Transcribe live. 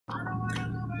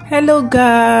Hello,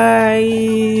 guys.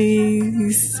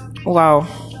 Wow,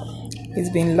 it's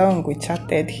been long we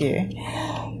chatted here.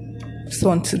 So,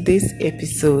 on today's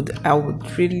episode, I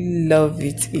would really love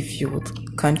it if you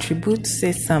would contribute,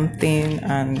 say something,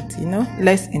 and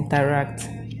let's interact.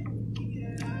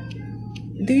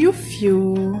 Do you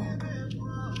feel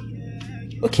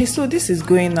okay? So, this is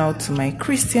going out to my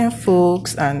Christian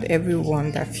folks and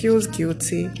everyone that feels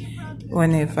guilty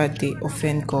whenever they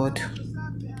offend God.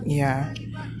 Yeah,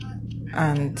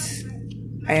 and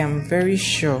I am very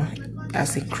sure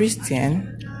as a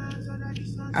Christian,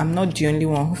 I'm not the only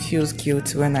one who feels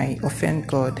guilt when I offend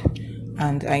God.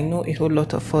 And I know a whole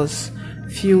lot of us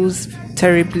feels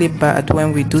terribly bad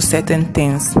when we do certain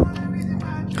things.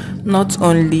 Not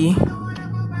only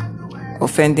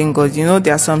offending God,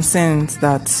 there are some sins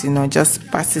that, just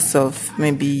passes off.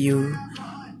 Maybe you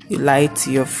lie to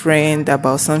your friend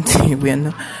about something we're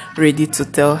not ready to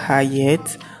tell her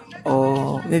yet.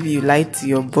 Or maybe you lie to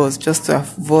your boss just to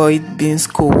avoid being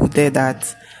scolded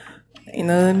at.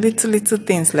 Little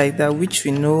things like that, which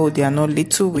we know they are not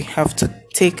little. We have to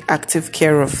take active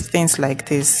care of things like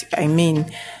this. I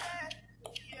mean,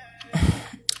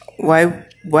 why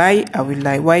are we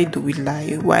lie? Why do we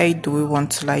lie? Why do we want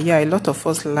to lie? Yeah, a lot of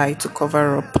us lie to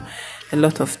cover up a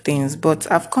lot of things,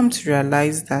 but I've come to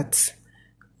realize that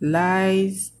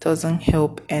lies doesn't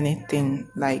help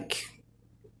anything. Like,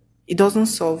 it doesn't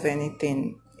solve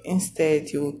anything. Instead,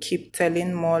 you keep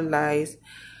telling more lies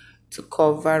to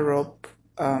cover up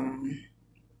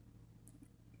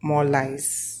more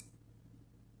lies.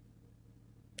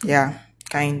 Yeah,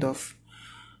 kind of.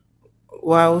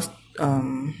 While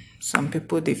some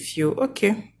people they feel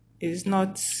okay, it's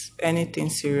not anything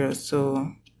serious,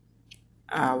 so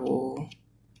I will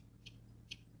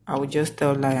I will just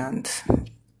tell lie and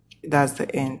that's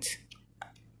the end.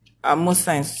 Most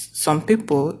times, some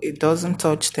people it doesn't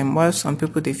touch them, while some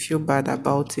people they feel bad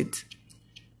about it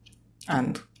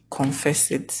and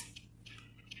confess it.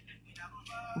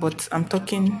 But I'm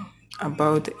talking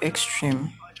about the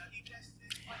extreme.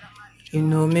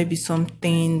 Maybe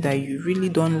something that you really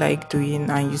don't like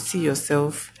doing and you see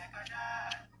yourself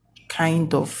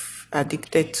kind of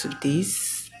addicted to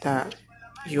this, that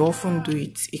you often do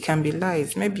it. It can be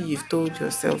lies. Maybe you've told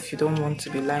yourself you don't want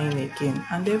to be lying again,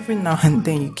 and every now and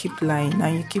then you keep lying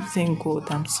and you keep saying,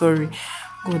 God, I'm sorry.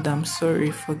 God, I'm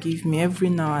sorry. Forgive me. Every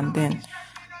now and then,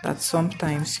 that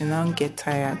sometimes you now get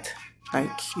tired. Like,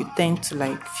 you tend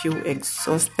to feel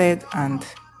exhausted and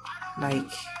like,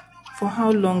 for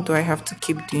how long do I have to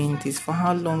keep doing this? For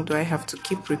how long do I have to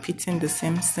keep repeating the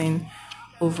same thing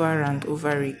over and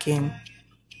over again?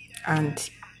 And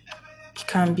it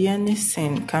can be any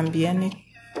sin, can be any.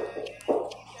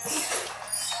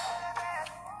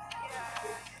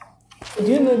 Do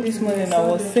you know, this morning I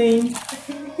was saying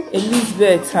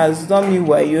Elizabeth has done me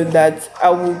wayo that I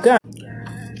will go.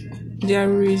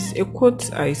 There is a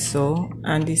quote I saw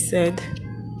and it said,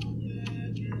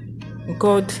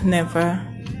 God never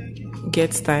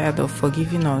gets tired of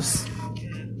forgiving us.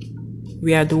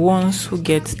 We are the ones who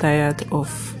get tired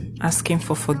of asking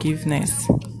for forgiveness.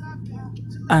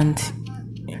 And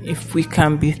if we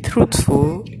can be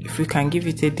truthful, if we can give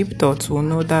it a deep thought, we'll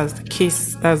know that's the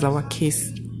case. That's our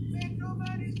case.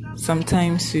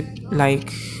 Sometimes we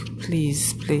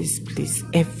please,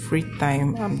 every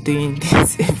time I'm doing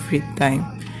this, every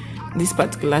time. This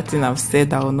particular thing I've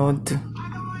said I will not do.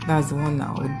 That's the one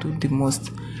I will do the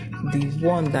most. The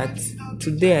one that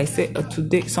today I say,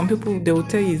 today, some people, they will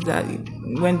tell you is that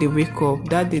when they wake up,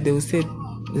 that day they will say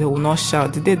they will not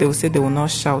shout. The day they will say they will not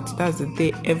shout, that's the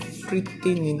day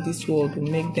everything in this world will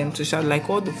make them to shout. Like,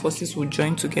 all the forces will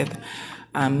join together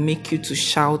and make you to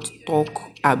shout, talk,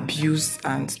 abuse,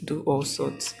 and do all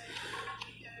sorts.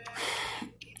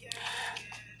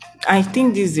 I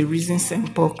think this is the reason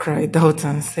St. Paul cried out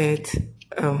and said,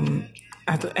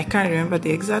 I can't remember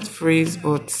the exact phrase,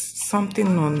 but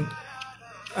something on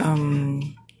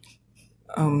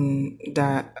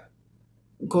that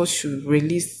God should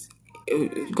release,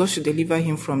 God should deliver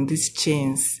him from these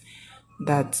chains,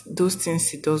 that those things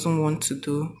he doesn't want to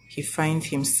do, he finds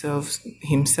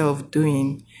himself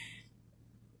doing.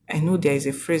 I know there is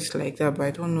a phrase like that, but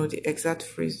I don't know the exact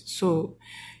phrase. So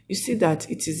you see that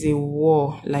it is a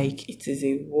war, it is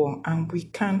a war, and we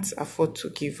can't afford to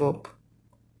give up.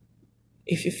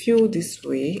 If you feel this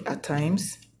way at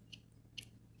times,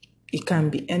 it can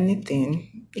be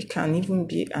anything. It can even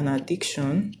be an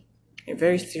addiction, a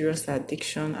very serious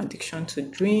addiction to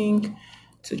drink,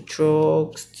 to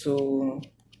drugs, to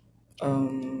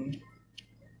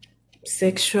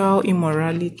sexual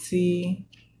immorality,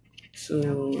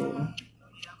 to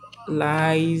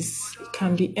lies. It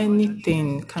can be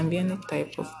anything, it can be any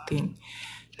type of thing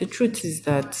the truth is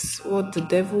that what the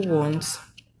devil wants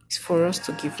is for us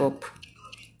to give up.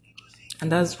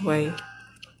 And that's why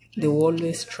they will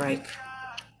always strike.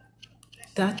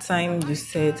 That time you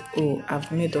said, "Oh,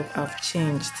 I've made up, I've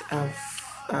changed,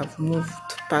 I've moved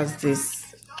past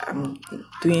this, I'm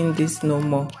doing this no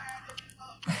more."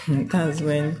 That's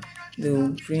when they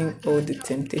will bring all the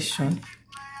temptation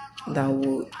that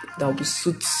will that will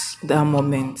suit that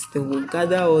moment. They will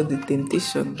gather all the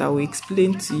temptation that will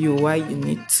explain to you why you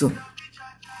need to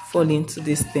fall into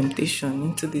this temptation,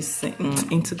 into this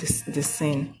into this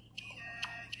sin.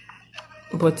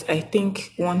 But I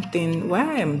think one thing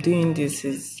why I am doing this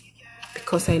is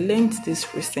because I learned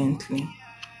this recently,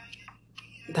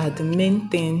 that the main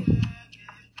thing,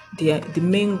 the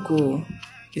main goal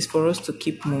is for us to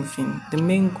keep moving. The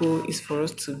main goal is for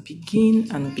us to begin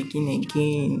and begin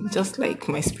again. Just like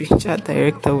my spiritual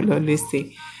director will always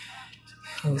say,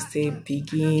 I will say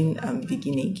begin and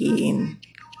begin again.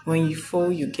 When you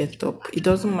fall, you get up. It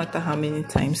doesn't matter how many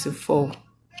times you fall.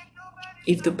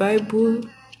 If the Bible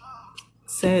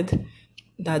said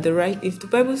that if the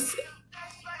Bible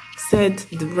said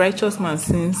the righteous man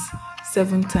sins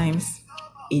 7 times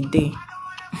a day,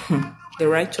 the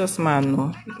righteous man,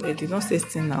 no, they did not say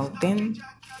sin out, then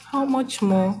how much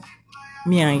more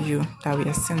me and you that we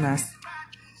are sinners?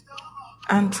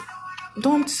 And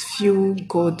don't feel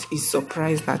God is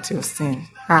surprised at your sin.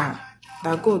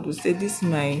 That God will say, "This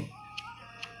my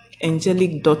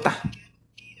angelic daughter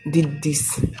did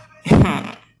this."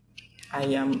 I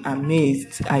am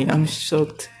amazed. I am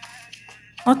shocked.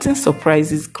 Nothing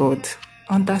surprises God.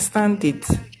 Understand it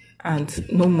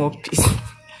and no more peace.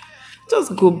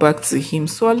 Just go back to Him.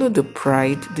 Swallow the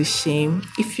pride, the shame.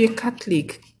 If you're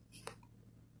Catholic,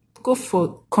 go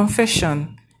for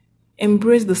confession.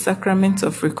 Embrace the sacrament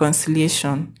of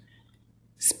reconciliation.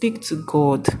 Speak to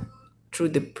God through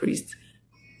the priest.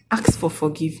 Ask for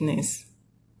forgiveness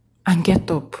and get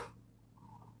up.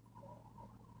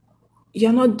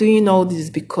 You're not doing all this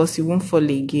because you won't fall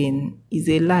again. It's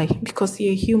a lie, because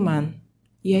you're a human.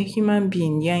 You're a human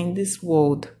being. You're in this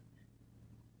world.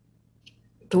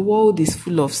 The world is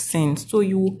full of sin, so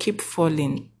you will keep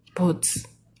falling. But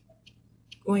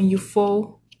when you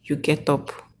fall, you get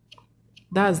up.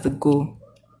 That's the goal.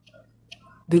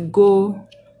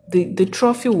 The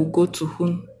trophy will go to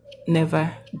who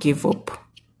never gave up.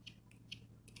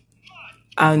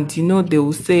 And they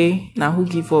will say, now who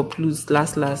give up lose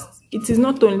last. It is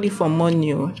not only for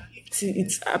money.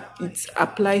 It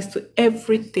applies to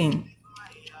everything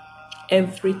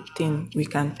we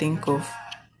can think of.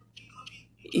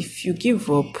 If you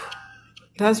give up,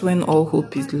 that's when all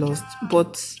hope is lost.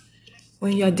 But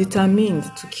when you are determined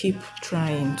to keep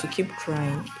trying,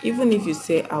 even if you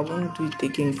say, I won't do it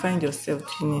again, you find yourself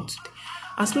doing it.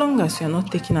 As long as you're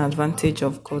not taking advantage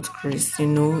of God's grace,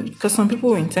 because some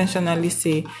people will intentionally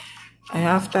say,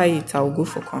 after it, I'll go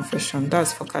for confession.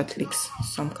 That's for Catholics.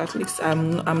 Some Catholics,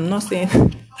 I'm not saying,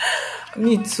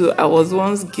 me too, I was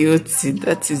once guilty.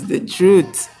 That is the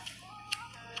truth.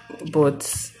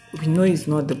 But we know it's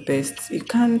not the best. You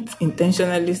can't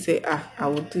intentionally say, I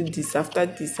will do this. After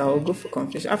this, I will go for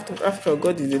confession. After all,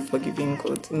 God is a forgiving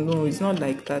God. No, it's not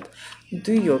like that.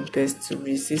 Do your best to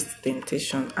resist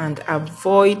temptation and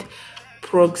avoid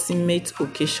proximate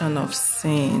occasion of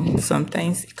sin.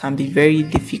 Sometimes it can be very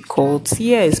difficult.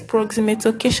 Yes, proximate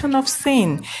occasion of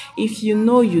sin. If you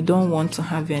know you don't want to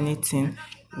have anything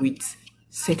with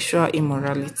sexual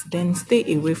immorality, then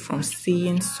stay away from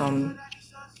seeing some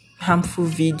harmful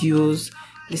videos,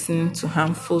 listening to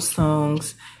harmful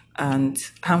songs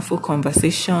and harmful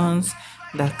conversations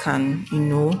that can,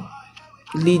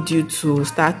 lead you to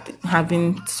start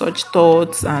having such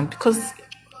thoughts. And because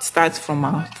it starts from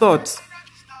our thoughts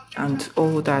and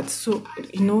all that. So,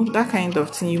 that kind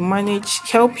of thing, you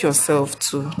help yourself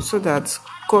too, so that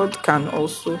God can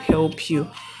also help you.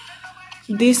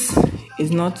 This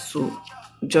is not to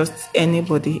just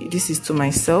anybody. This is to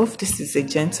myself. This is a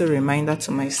gentle reminder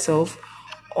to myself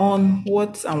on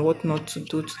what and what not to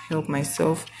do to help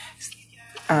myself,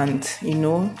 and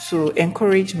to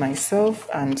encourage myself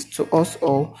and to us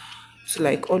all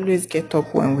to always get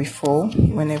up when we fall,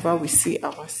 whenever we see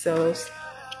ourselves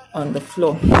on the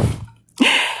floor.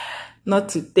 Not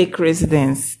to take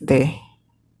residence there,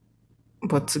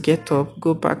 but to get up,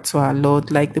 go back to our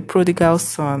Lord like the prodigal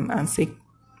son and say,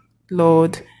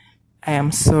 Lord, I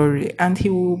am sorry. And He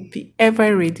will be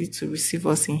ever ready to receive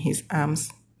us in His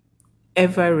arms.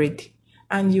 Ever ready.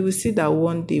 And you will see that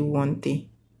one day,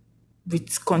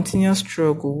 with continuous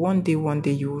struggle, one day,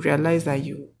 you will realize that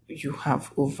you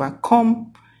have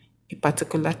overcome a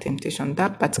particular temptation,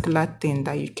 that particular thing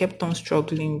that you kept on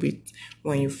struggling with.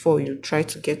 When you fall, you try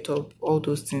to get up, all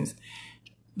those things.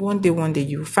 one day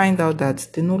you find out that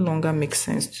they no longer make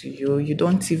sense to you. You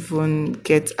don't even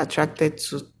get attracted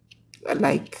to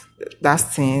like that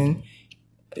thing,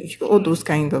 all those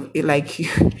kind of like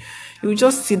you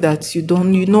just see that you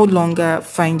no longer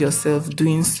find yourself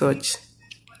doing such,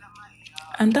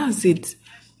 and that's it.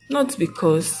 Not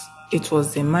because it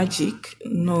was a magic,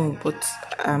 no, but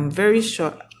I'm very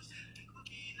sure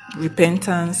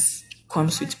repentance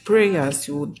comes with prayers.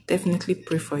 You would definitely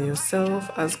pray for yourself,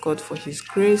 ask God for His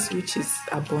grace, which is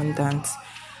abundant.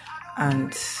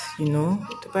 And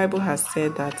the Bible has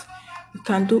said that we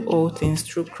can do all things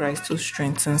through Christ who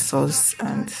strengthens us,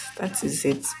 and that is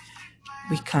it.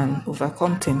 We can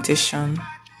overcome temptation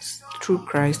through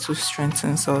Christ who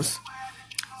strengthens us.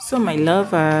 So, my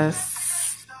lovers,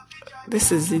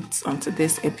 this is it on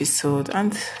today's episode,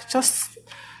 and just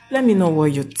let me know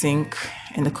what you think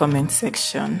in the comment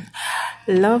section.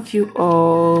 Love you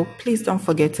all. Please don't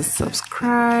forget to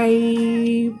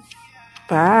subscribe.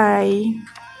 Bye.